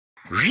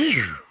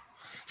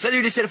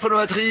Salut les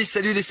self-rénovatrices,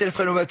 salut les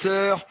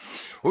self-rénovateurs.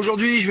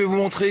 Aujourd'hui, je vais vous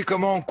montrer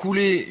comment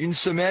couler une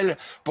semelle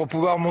pour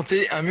pouvoir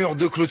monter un mur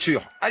de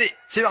clôture. Allez,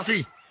 c'est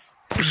parti.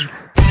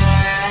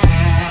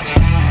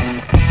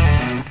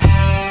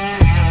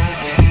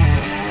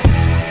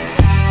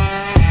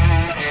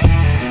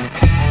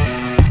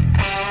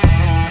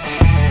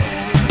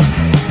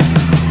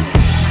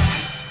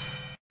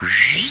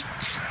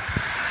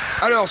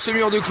 Alors ce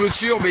mur de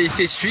clôture, il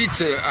fait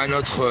suite à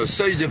notre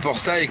seuil de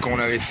portail qu'on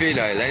avait fait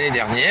l'année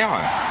dernière,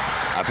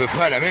 à peu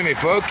près à la même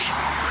époque.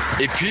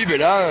 Et puis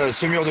là,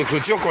 ce mur de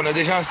clôture qu'on a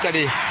déjà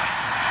installé.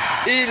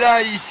 Et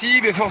là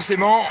ici,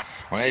 forcément,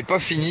 on n'avait pas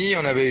fini,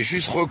 on avait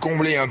juste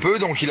recomblé un peu,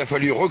 donc il a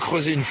fallu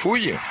recreuser une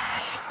fouille.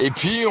 Et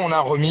puis on a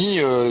remis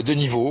de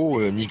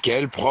niveau,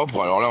 nickel,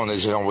 propre. Alors là on a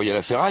déjà envoyé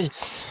la ferraille.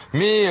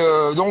 Mais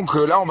donc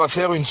là on va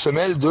faire une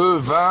semelle de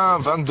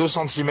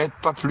 20-22 cm,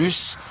 pas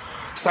plus.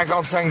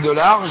 55 de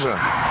large,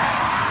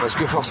 parce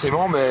que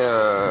forcément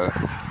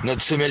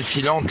notre semelle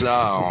filante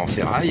là en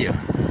ferraille,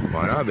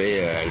 voilà,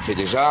 elle fait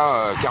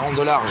déjà 40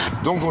 de large,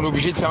 donc on est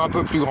obligé de faire un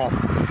peu plus grand.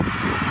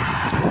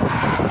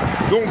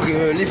 Donc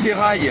les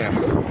ferrailles,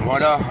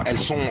 voilà, elles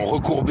sont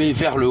recourbées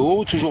vers le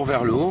haut, toujours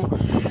vers le haut,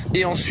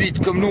 et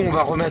ensuite comme nous on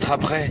va remettre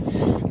après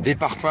des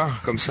parpaings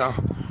comme ça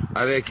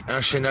avec un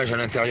chaînage à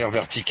l'intérieur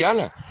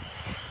vertical,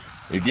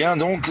 et bien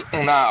donc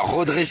on a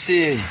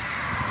redressé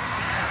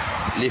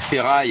les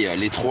ferrailles,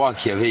 les trois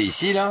qu'il y avait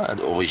ici, là,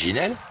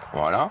 originelles,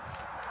 voilà.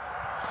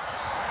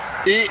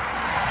 Et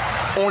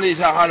on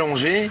les a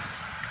rallongées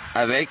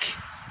avec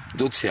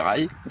d'autres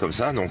ferrailles, comme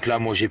ça. Donc là,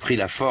 moi, j'ai pris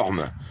la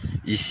forme,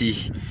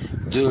 ici,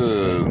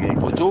 de mon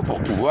poteau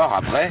pour pouvoir,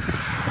 après,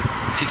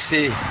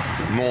 fixer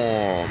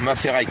ma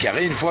ferraille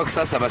carrée. Une fois que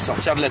ça va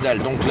sortir de la dalle.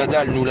 Donc la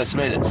dalle, nous, la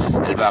semelle,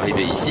 elle va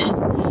arriver ici.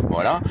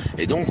 Voilà,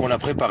 et donc on a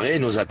préparé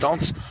nos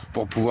attentes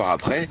pour pouvoir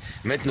après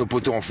mettre nos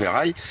poteaux en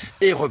ferraille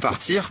et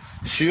repartir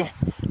sur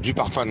du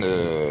parpaing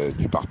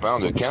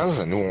de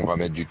 15. Nous on va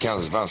mettre du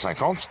 15, 20,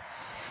 50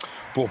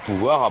 pour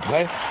pouvoir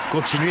après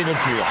continuer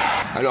notre mur.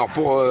 Alors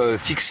pour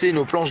fixer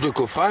nos planches de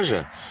coffrage,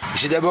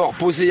 j'ai d'abord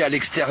posé à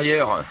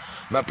l'extérieur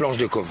ma planche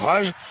de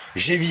coffrage,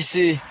 j'ai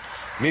vissé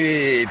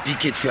mes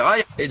piquets de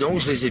ferraille et donc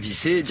je les ai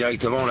vissés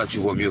directement, là tu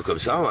vois mieux comme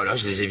ça, voilà,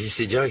 je les ai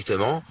vissés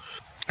directement.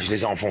 Je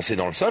les ai enfoncés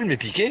dans le sol, mes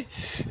piquets,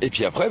 et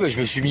puis après, je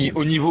me suis mis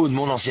au niveau de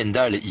mon ancienne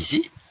dalle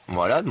ici,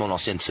 voilà, de mon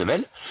ancienne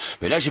semelle.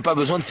 Mais là, j'ai pas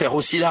besoin de faire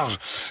aussi large.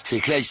 C'est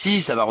que là,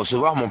 ici, ça va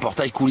recevoir mon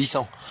portail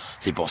coulissant.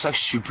 C'est pour ça que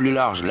je suis plus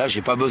large. Là,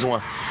 j'ai pas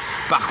besoin.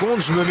 Par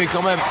contre, je me mets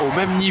quand même au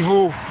même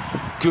niveau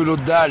que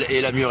l'autre dalle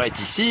et la murette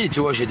ici. Et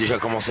tu vois, j'ai déjà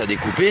commencé à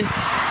découper.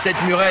 Cette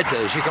murette,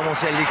 j'ai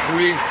commencé à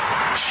l'écrouler.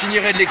 Je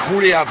finirai de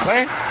l'écrouler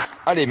après.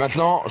 Allez,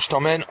 maintenant, je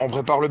t'emmène, on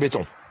prépare le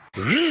béton.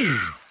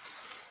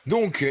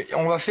 Donc,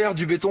 on va faire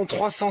du béton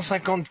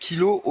 350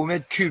 kg au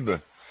mètre cube.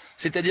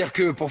 C'est-à-dire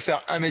que pour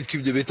faire 1 mètre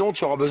cube de béton,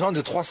 tu auras besoin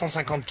de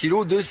 350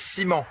 kg de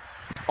ciment.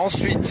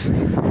 Ensuite,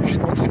 je vais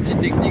te montrer une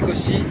petite technique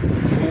aussi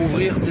pour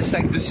ouvrir tes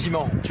sacs de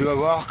ciment. Tu vas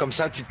voir, comme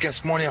ça, tu te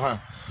casses moins les reins.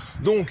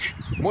 Donc,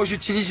 moi,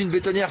 j'utilise une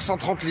bétonnière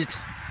 130 litres.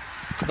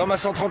 Dans ma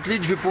 130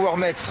 litres, je vais pouvoir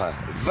mettre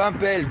 20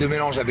 pelles de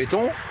mélange à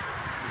béton,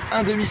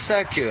 un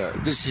demi-sac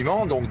de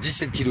ciment, donc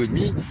 17,5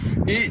 kg,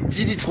 et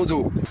 10 litres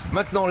d'eau.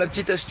 Maintenant, la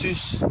petite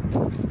astuce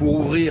pour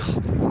ouvrir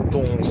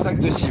ton sac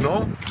de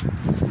ciment,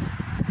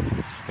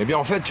 eh bien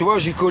en fait, tu vois,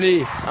 j'ai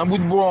collé un bout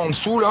de bois en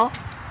dessous, là,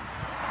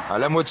 à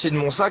la moitié de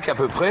mon sac à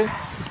peu près,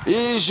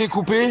 et j'ai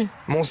coupé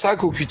mon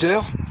sac au cutter,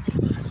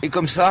 et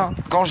comme ça,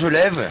 quand je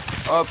lève,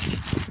 hop,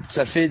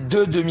 ça fait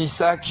 2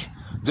 demi-sacs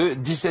de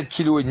 17,5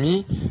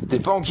 kg. T'es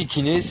pas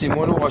enquiquiné, c'est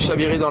moins lourd à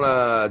chavirer dans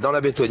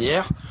la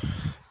bétonnière,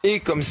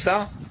 et comme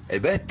ça, eh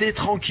ben, t'es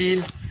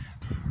tranquille.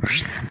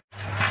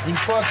 Une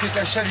fois que tu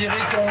as chaviré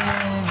ton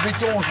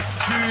béton,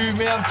 tu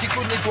mets un petit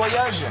coup de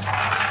nettoyage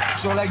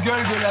sur la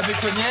gueule de la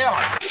bétonnière.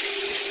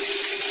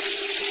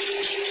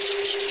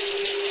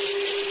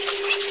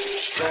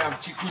 Fais un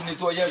petit coup de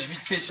nettoyage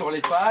vite fait sur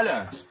les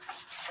pales.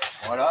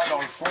 Voilà, dans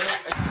le fond.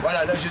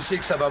 Voilà, là je sais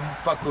que ça va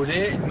pas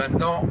coller.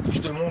 Maintenant, je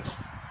te montre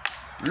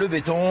le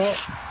béton.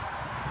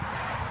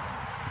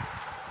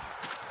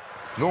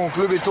 Donc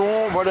le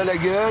béton, voilà la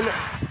gueule.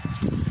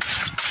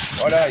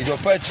 Voilà, il doit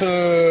pas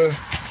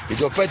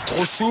être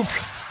trop souple,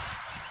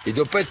 il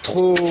doit pas être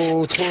trop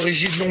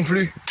rigide non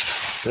plus.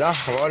 Là,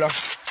 voilà.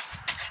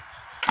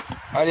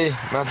 Allez,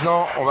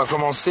 maintenant, on va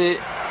commencer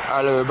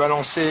à le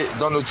balancer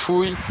dans notre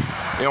fouille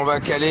et on va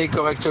caler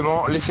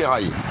correctement les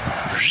ferrailles.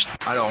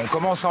 Alors, on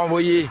commence à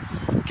envoyer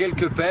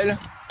quelques pelles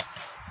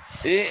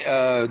et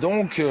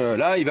donc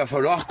là, il va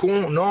falloir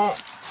qu'on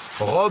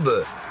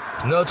enrobe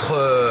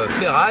notre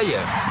ferraille.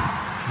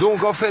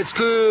 Donc en fait, ce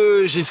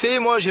que j'ai fait,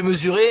 moi, j'ai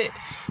mesuré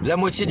la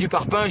moitié du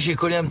parpaing, j'ai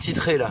collé un petit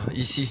trait là,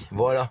 ici,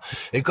 voilà.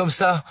 Et comme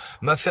ça,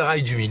 ma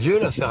ferraille du milieu,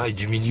 la ferraille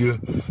du milieu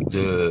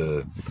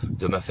de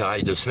ma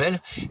ferraille de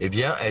semelle, eh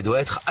bien, elle doit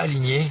être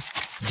alignée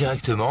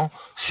directement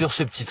sur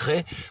ce petit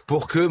trait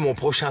pour que mon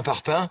prochain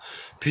parpaing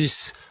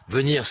puisse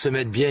venir se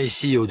mettre bien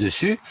ici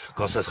au-dessus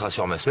quand ça sera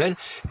sur ma semelle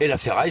et la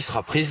ferraille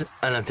sera prise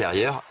à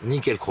l'intérieur,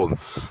 nickel chrome.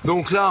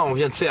 Donc là, on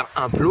vient de faire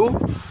un plot.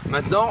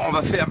 Maintenant, on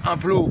va faire un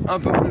plot un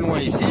peu plus loin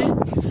ici,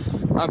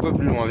 un peu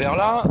plus loin vers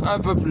là, un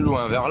peu plus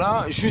loin vers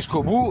là,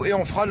 jusqu'au bout et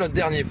on fera notre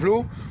dernier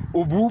plot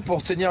au bout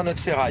pour tenir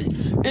notre ferraille.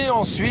 Et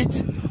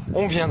ensuite,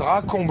 on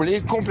viendra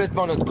combler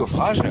complètement notre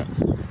coffrage.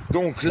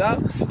 Donc là,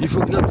 il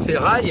faut que notre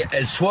ferraille,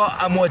 elle soit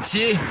à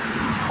moitié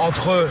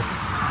entre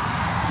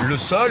le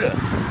sol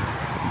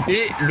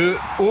et le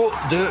haut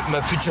de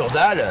ma future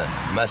dalle,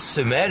 ma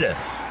semelle.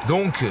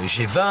 Donc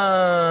j'ai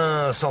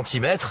 20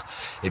 cm,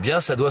 et bien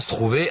ça doit se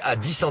trouver à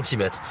 10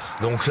 cm.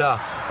 Donc là,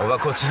 on va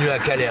continuer à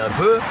caler un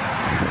peu.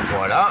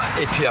 Voilà,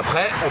 et puis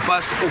après, on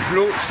passe au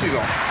plot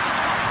suivant.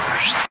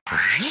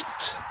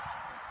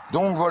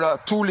 Donc voilà,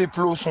 tous les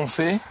plots sont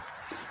faits.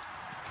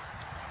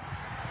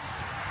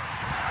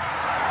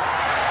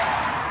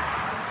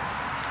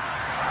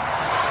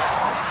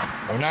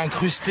 On a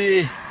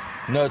incrusté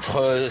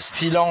notre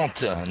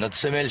filante, notre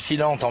semelle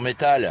filante en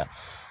métal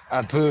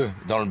un peu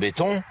dans le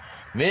béton,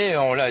 mais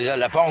on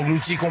l'a pas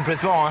englouti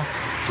complètement. Hein.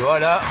 Tu vois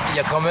là, il y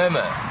a quand même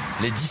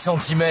les 10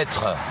 cm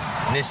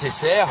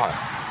nécessaires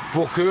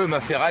pour que ma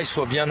ferraille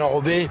soit bien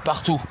enrobée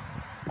partout.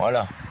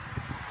 Voilà.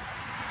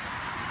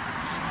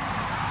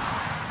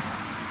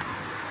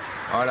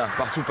 Voilà,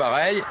 partout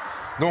pareil.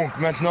 Donc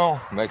maintenant,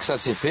 que ça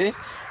c'est fait,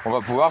 on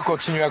va pouvoir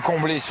continuer à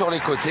combler sur les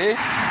côtés.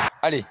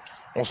 Allez,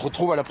 on se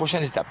retrouve à la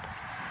prochaine étape.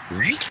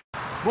 Oui.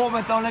 Bon,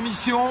 maintenant la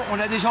mission, on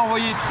a déjà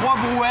envoyé 3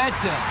 brouettes,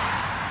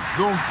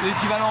 donc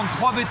l'équivalent de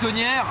 3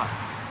 bétonnières.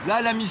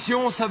 Là, la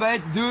mission, ça va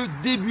être de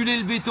débuler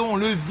le béton,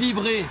 le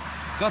vibrer.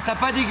 Quand t'as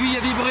pas d'aiguille à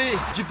vibrer,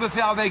 tu peux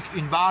faire avec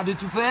une barre de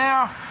tout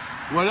faire,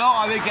 ou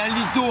alors avec un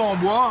lito en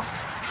bois.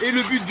 Et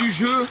le but du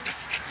jeu,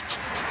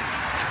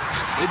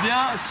 eh bien,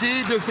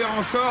 c'est de faire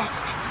en sorte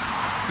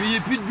qu'il n'y ait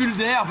plus de bulles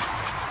d'air.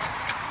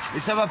 Et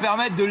ça va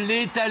permettre de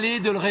l'étaler,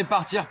 de le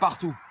répartir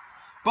partout.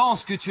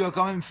 Pense que tu as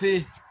quand même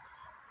fait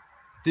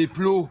tes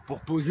plots pour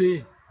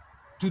poser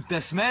toute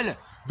ta semelle.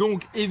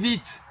 Donc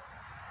évite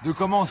de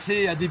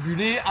commencer à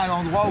débuler à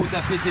l'endroit où tu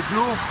as fait tes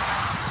plots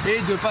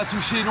et de ne pas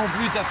toucher non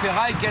plus ta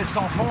ferraille, qu'elle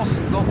s'enfonce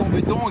dans ton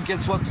béton et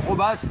qu'elle soit trop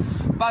basse,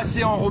 pas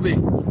assez enrobée.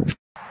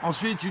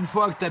 Ensuite, une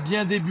fois que tu as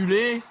bien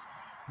débulé,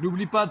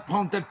 n'oublie pas de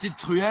prendre ta petite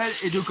truelle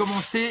et de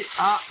commencer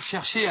à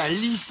chercher à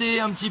lisser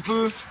un petit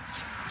peu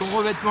ton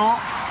revêtement,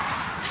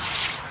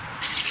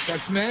 ta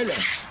semelle,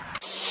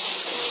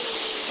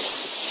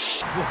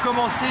 pour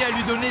commencer à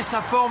lui donner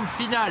sa forme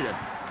finale.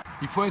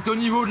 Il faut être au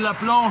niveau de la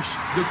planche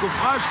de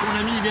coffrage qu'on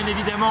a mis bien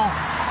évidemment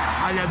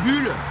à la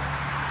bulle.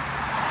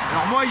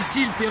 Alors moi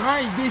ici le terrain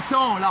il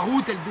descend, la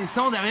route elle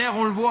descend, derrière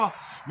on le voit.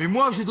 Mais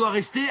moi je dois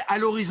rester à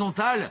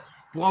l'horizontale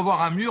pour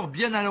avoir un mur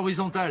bien à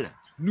l'horizontale.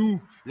 Nous,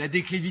 la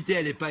déclivité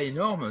elle n'est pas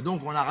énorme,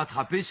 donc on l'a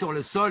rattrapé sur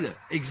le sol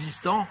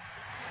existant.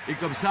 Et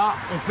comme ça,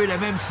 on fait la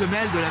même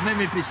semelle de la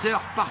même épaisseur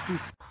partout.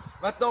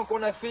 Maintenant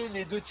qu'on a fait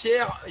les 2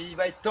 tiers, il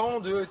va être temps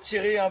de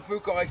tirer un peu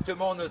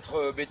correctement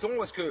notre béton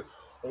parce que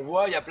on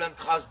voit il y a plein de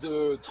traces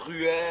de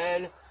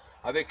truelles.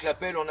 Avec la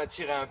pelle on a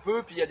tiré un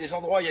peu, puis il y a des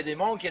endroits il y a des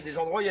manques, il y a des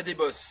endroits il y a des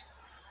bosses.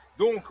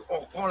 Donc on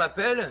reprend la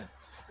pelle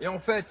et en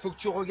fait il faut que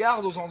tu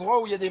regardes aux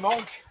endroits où il y a des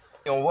manques.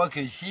 Et on voit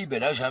qu'ici,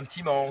 là j'ai un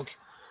petit manque.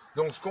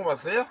 Donc ce qu'on va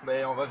faire,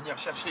 on va venir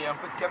chercher un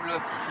peu de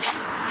câblelotte ici.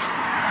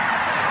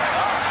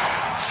 Voilà.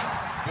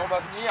 Et on va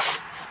venir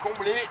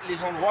combler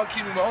les endroits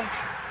qui nous manquent.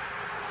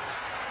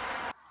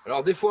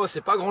 Alors des fois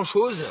c'est pas grand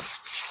chose,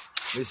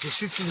 mais c'est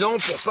suffisant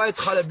pour pas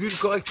être à la bulle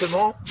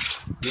correctement.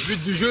 Le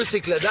but du jeu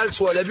c'est que la dalle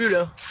soit à la bulle.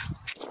 Hein.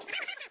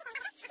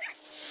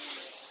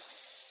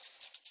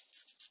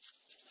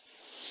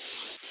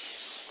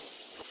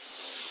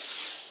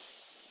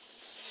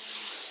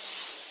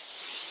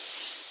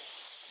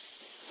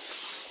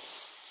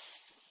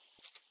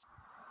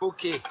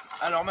 Ok,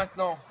 alors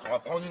maintenant on va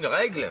prendre une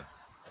règle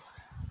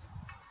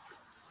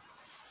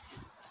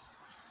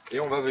et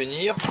on va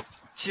venir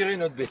tirer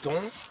notre béton.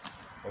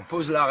 On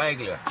pose la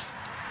règle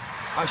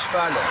à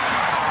cheval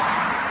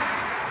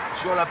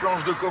sur la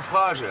planche de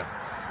coffrage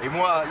et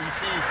moi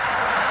ici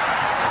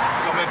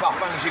sur mes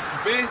parpaings que j'ai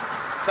coupés.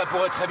 Ça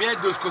pourrait très bien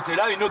être de ce côté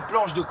là une autre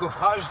planche de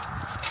coffrage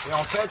et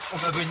en fait on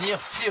va venir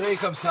tirer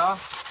comme ça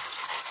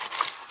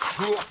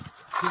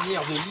pour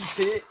finir de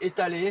lisser,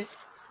 étaler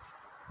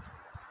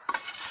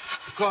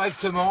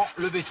correctement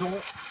le béton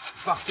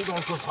partout dans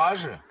le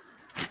coffrage.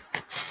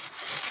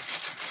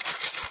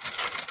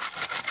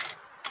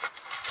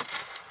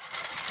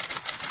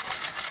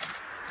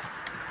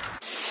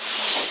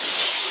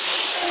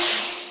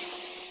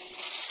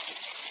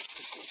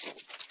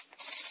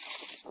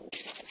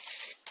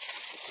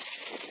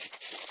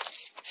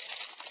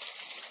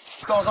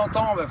 De temps en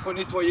temps, faut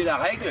nettoyer la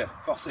règle,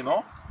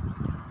 forcément.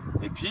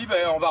 Et puis,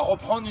 on va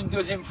reprendre une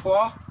deuxième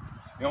fois.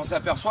 Et on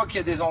s'aperçoit qu'il y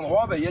a des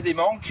endroits, il y a des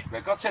manques.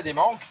 Quand il y a des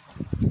manques,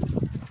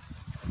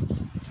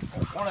 on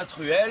prend la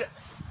truelle,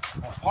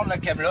 on prend de la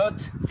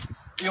câblelotte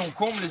et on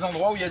comble les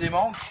endroits où il y a des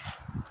manques.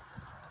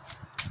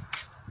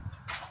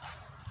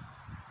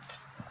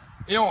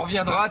 Et on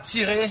reviendra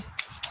tirer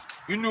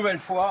une nouvelle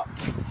fois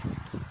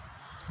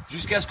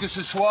jusqu'à ce que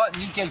ce soit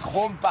nickel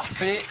chrome,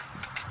 parfait,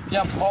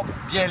 bien propre,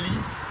 bien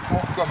lisse. On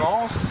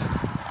recommence,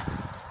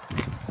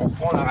 on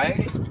prend la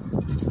règle,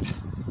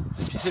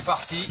 et puis c'est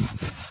parti.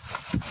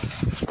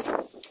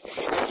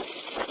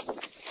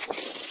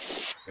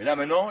 Et là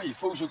maintenant, il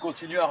faut que je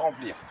continue à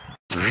remplir.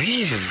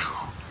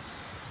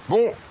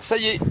 Bon, ça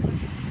y est,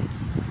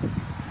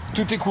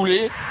 tout est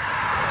coulé.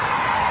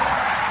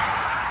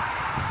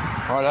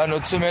 Voilà,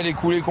 notre semelle est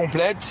coulée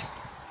complète,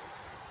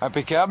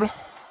 impeccable.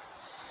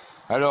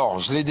 Alors,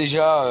 je l'ai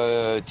déjà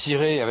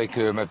tiré avec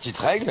ma petite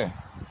règle,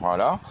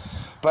 voilà.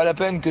 Pas la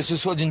peine que ce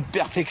soit d'une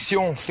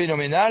perfection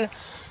phénoménale.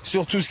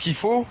 Surtout, ce qu'il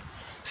faut,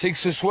 c'est que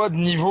ce soit de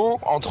niveau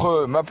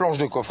entre ma planche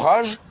de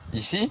coffrage,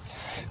 ici,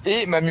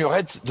 et ma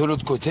murette de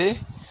l'autre côté.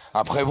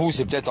 Après vous,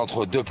 c'est peut-être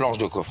entre deux planches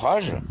de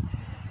coffrage.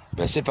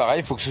 Ben, c'est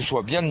pareil, il faut que ce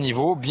soit bien de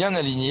niveau, bien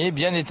aligné,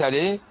 bien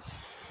étalé.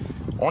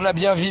 On a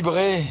bien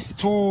vibré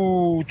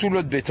tout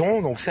l'autre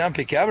béton, donc c'est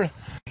impeccable.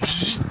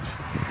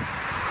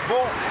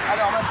 Bon,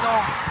 alors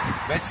maintenant,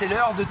 ben c'est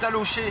l'heure de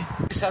talocher.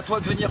 C'est à toi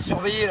de venir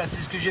surveiller, là,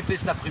 c'est ce que j'ai fait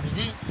cet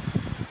après-midi.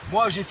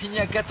 Moi, j'ai fini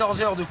à 14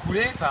 h de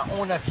couler, enfin,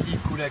 on a fini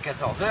de couler à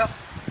 14 h.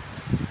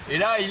 Et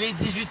là, il est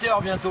 18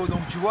 h bientôt,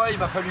 donc tu vois, il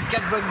m'a fallu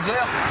 4 bonnes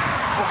heures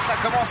pour que ça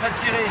commence à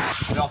tirer.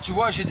 Alors tu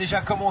vois, j'ai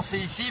déjà commencé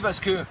ici parce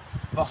que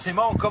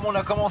forcément, comme on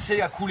a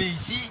commencé à couler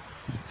ici,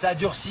 ça a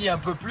durci un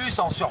peu plus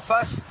en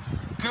surface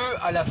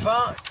que à la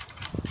fin.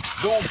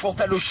 Donc pour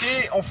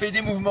talocher, on fait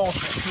des mouvements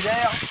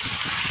circulaires.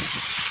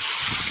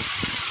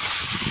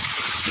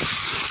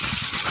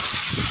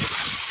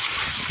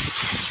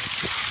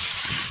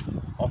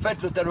 En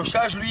fait, le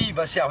talochage, lui, il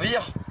va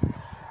servir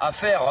à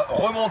faire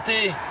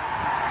remonter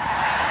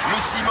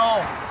le ciment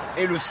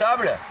et le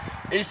sable,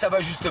 et ça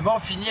va justement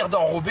finir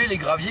d'enrober les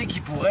graviers qui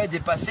pourraient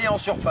dépasser en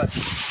surface.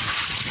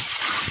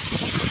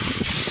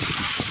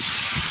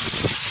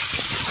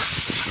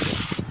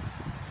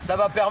 Ça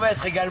va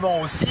permettre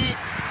également aussi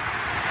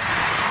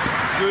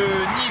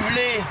de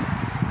niveler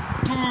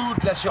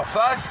toute la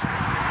surface,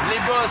 les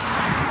bosses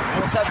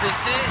vont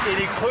s'abaisser et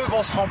les creux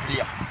vont se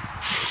remplir.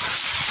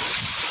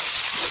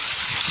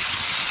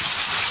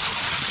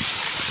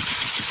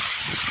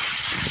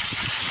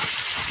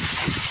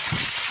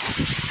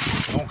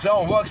 Donc là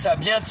on voit que ça a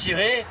bien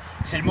tiré,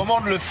 c'est le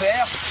moment de le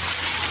faire.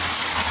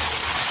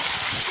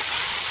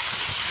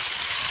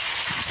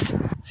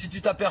 Si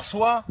tu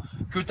t'aperçois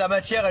que ta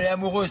matière elle est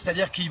amoureuse,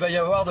 c'est-à-dire qu'il va y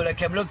avoir de la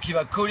camelote qui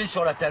va coller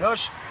sur la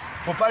taloche,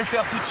 faut pas le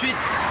faire tout de suite.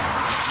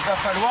 Il va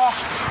falloir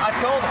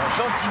attendre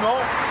gentiment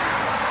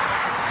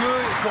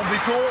que ton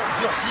béton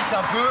durcisse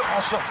un peu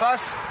en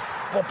surface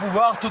pour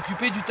pouvoir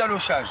t'occuper du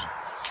talochage.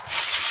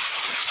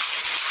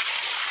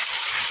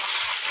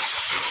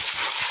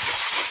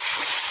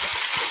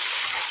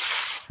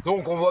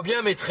 Donc on voit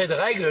bien mes traits de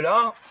règle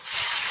là.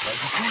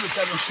 Du coup le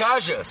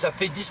talochage, ça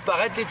fait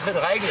disparaître les traits de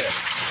règle.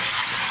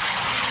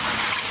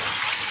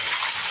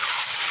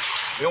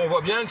 Et on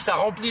voit bien que ça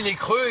remplit les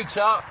creux et que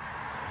ça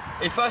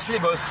efface les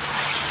bosses.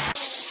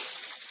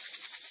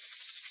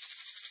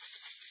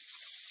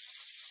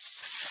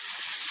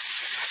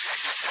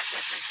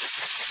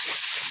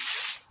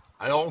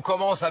 Alors on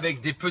commence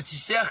avec des petits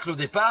cercles au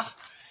départ.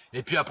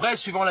 Et puis après,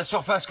 suivant la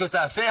surface que tu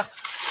as à faire,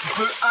 tu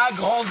peux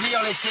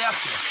agrandir les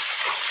cercles.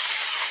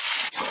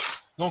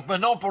 Donc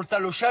maintenant, pour le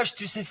talochage,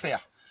 tu sais faire.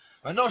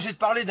 Maintenant, je vais te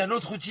parler d'un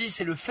autre outil,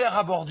 c'est le fer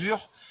à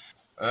bordure.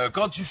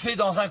 Quand tu fais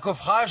dans un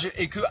coffrage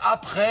et que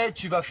après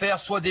tu vas faire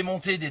soit des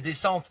montées, des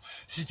descentes,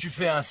 si tu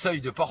fais un seuil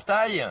de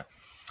portail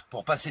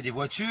pour passer des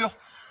voitures,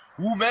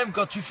 ou même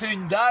quand tu fais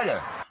une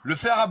dalle, le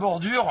fer à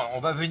bordure,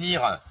 on va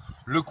venir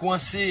le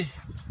coincer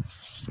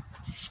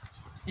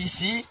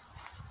ici,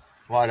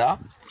 voilà,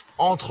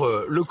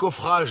 entre le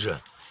coffrage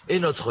et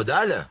notre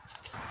dalle.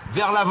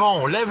 Vers l'avant,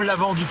 on lève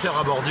l'avant du fer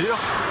à bordure.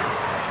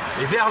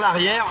 Et vers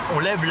l'arrière, on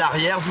lève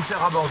l'arrière du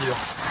fer à bordure.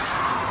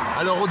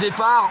 Alors au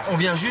départ, on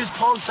vient juste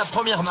prendre sa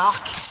première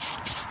marque.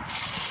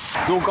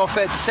 Donc en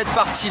fait, cette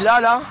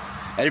partie-là, là,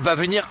 elle va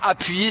venir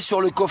appuyer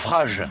sur le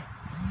coffrage.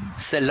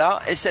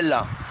 Celle-là et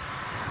celle-là.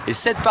 Et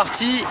cette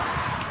partie,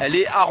 elle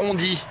est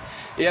arrondie.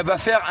 Et elle va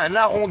faire un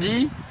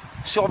arrondi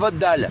sur votre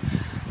dalle.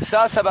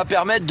 Ça va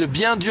permettre de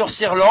bien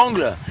durcir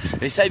l'angle.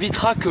 Et ça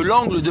évitera que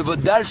l'angle de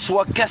votre dalle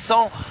soit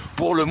cassant.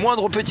 Pour le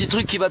moindre petit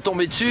truc qui va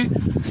tomber dessus,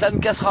 ça ne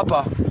cassera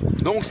pas.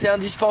 Donc c'est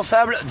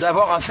indispensable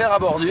d'avoir un fer à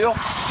bordure.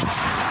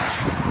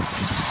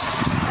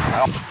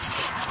 Alors,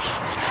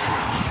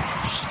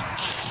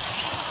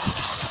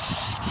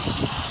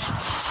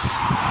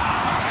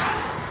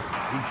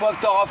 une fois que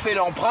tu auras fait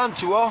l'empreinte,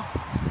 tu vois,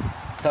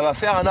 ça va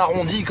faire un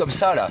arrondi comme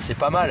ça là, c'est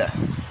pas mal.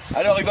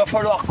 Alors il va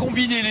falloir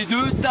combiner les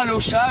deux,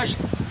 talochage,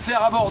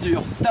 fer à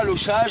bordure,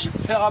 talochage,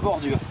 fer à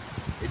bordure.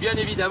 Et bien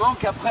évidemment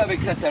qu'après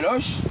avec la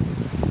taloche,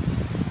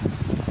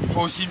 il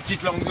faut aussi une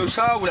petite langue de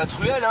chat ou la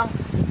truelle, hein.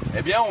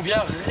 Eh bien on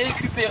vient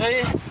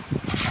récupérer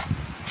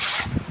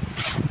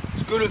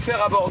ce que le fer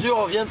à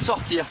bordure vient de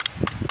sortir.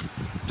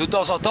 De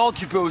temps en temps,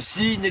 tu peux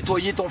aussi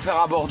nettoyer ton fer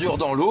à bordure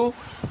dans l'eau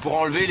pour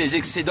enlever les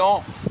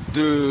excédents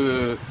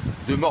de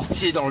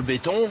mortier dans le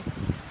béton.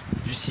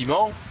 du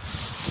ciment.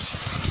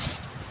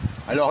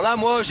 Alors là,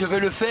 moi, je vais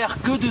le faire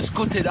que de ce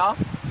côté-là,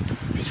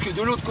 puisque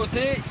de l'autre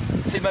côté,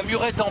 c'est ma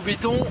murette en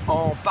béton,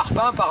 en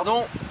parpaing,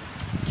 pardon,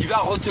 qui va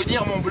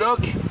retenir mon bloc.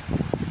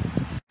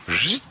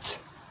 Vite.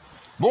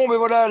 Bon, ben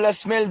voilà, la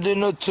semelle de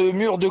notre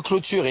mur de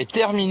clôture est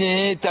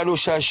terminée,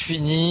 talochage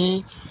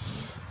fini.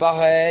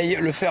 Pareil,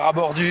 le fer à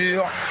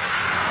bordure.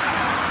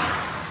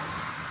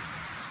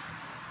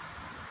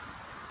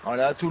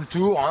 Voilà, tout le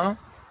tour, hein.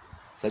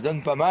 Ça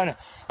donne pas mal.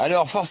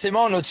 Alors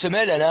forcément, notre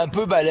semelle, elle est un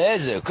peu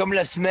balèze, comme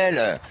la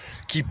semelle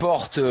qui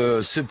porte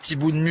ce petit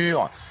bout de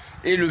mur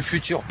et le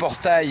futur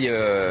portail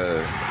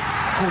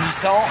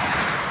coulissant.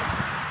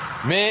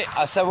 Mais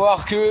à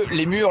savoir que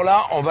les murs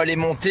là, on va les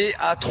monter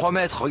à 3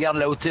 mètres. Regarde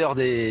la hauteur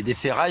des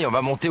ferrailles, on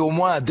va monter au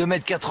moins à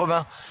 2,80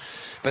 m.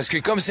 Parce que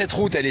comme cette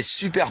route, elle est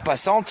super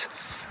passante,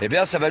 eh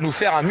bien ça va nous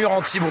faire un mur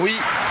anti-bruit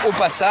au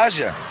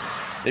passage.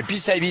 Et puis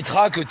ça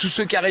évitera que tous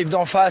ceux qui arrivent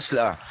d'en face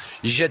là,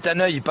 ils jettent un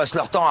œil, ils passent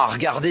leur temps à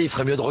regarder. Il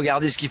ferait mieux de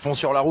regarder ce qu'ils font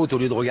sur la route au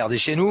lieu de regarder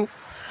chez nous.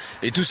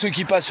 Et tous ceux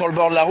qui passent sur le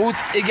bord de la route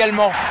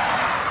également.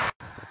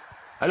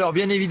 Alors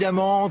bien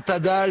évidemment, ta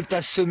dalle,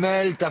 ta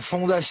semelle, ta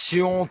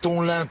fondation,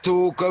 ton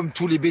linteau, comme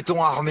tous les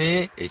bétons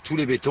armés et tous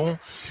les bétons,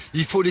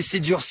 il faut laisser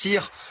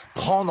durcir,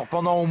 prendre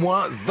pendant au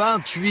moins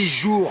 28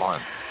 jours.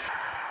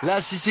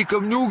 Là, si c'est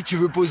comme nous, que tu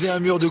veux poser un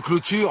mur de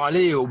clôture,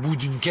 allez, au bout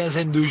d'une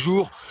quinzaine de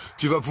jours,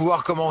 tu vas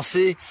pouvoir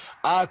commencer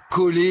à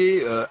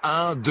coller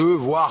 1, 2,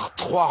 voire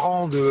 3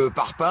 rangs de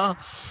parpaings.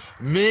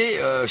 Mais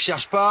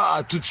cherche pas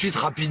à tout de suite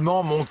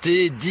rapidement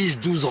monter 10,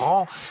 12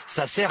 rangs,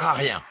 ça sert à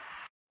rien.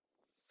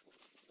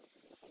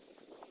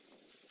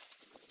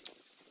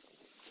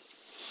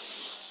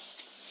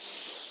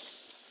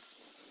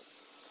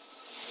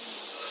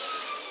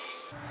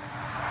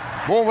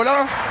 Bon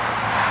voilà,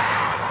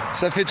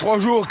 ça fait 3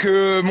 jours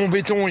que mon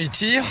béton il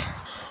tire.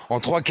 En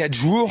 3-4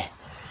 jours,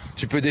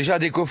 tu peux déjà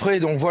décoffrer.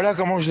 Donc voilà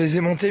comment je les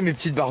ai montés, mes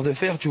petites barres de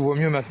fer, tu vois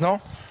mieux maintenant.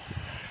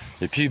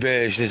 Et puis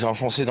ben, je les ai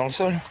enfoncées dans le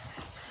sol.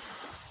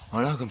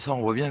 Voilà, comme ça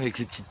on voit bien avec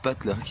les petites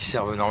pattes là qui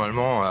servent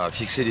normalement à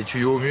fixer les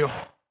tuyaux au mur.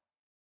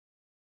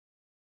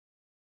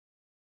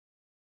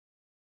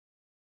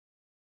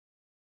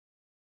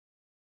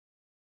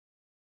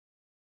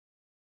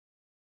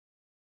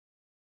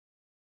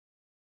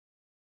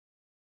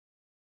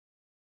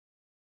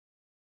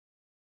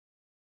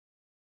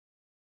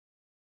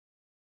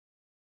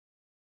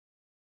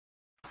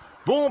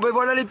 Bon ben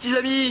voilà les petits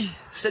amis,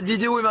 cette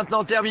vidéo est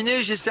maintenant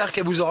terminée, j'espère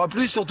qu'elle vous aura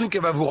plu, surtout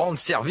qu'elle va vous rendre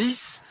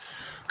service.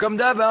 Comme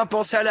d'hab, hein,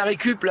 pensez à la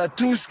récup, là,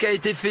 tout ce qui a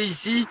été fait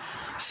ici,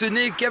 ce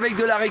n'est qu'avec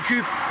de la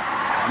récup.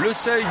 Le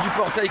seuil du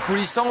portail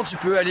coulissant, tu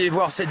peux aller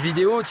voir cette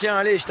vidéo, tiens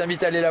allez, je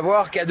t'invite à aller la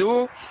voir,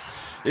 cadeau.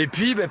 Et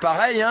puis ben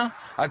pareil, hein,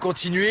 à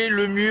continuer,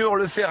 le mur,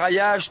 le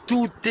ferraillage,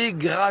 tout est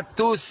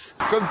gratos.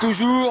 Comme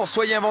toujours,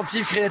 soyez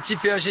inventifs,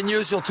 créatifs et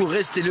ingénieux, surtout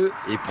restez-le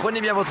et prenez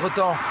bien votre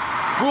temps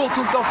pour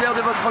tout le temps faire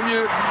de votre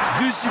mieux,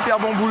 du super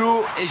bon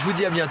boulot, et je vous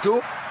dis à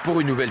bientôt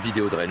pour une nouvelle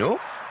vidéo de réno.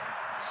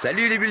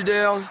 Salut les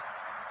builders!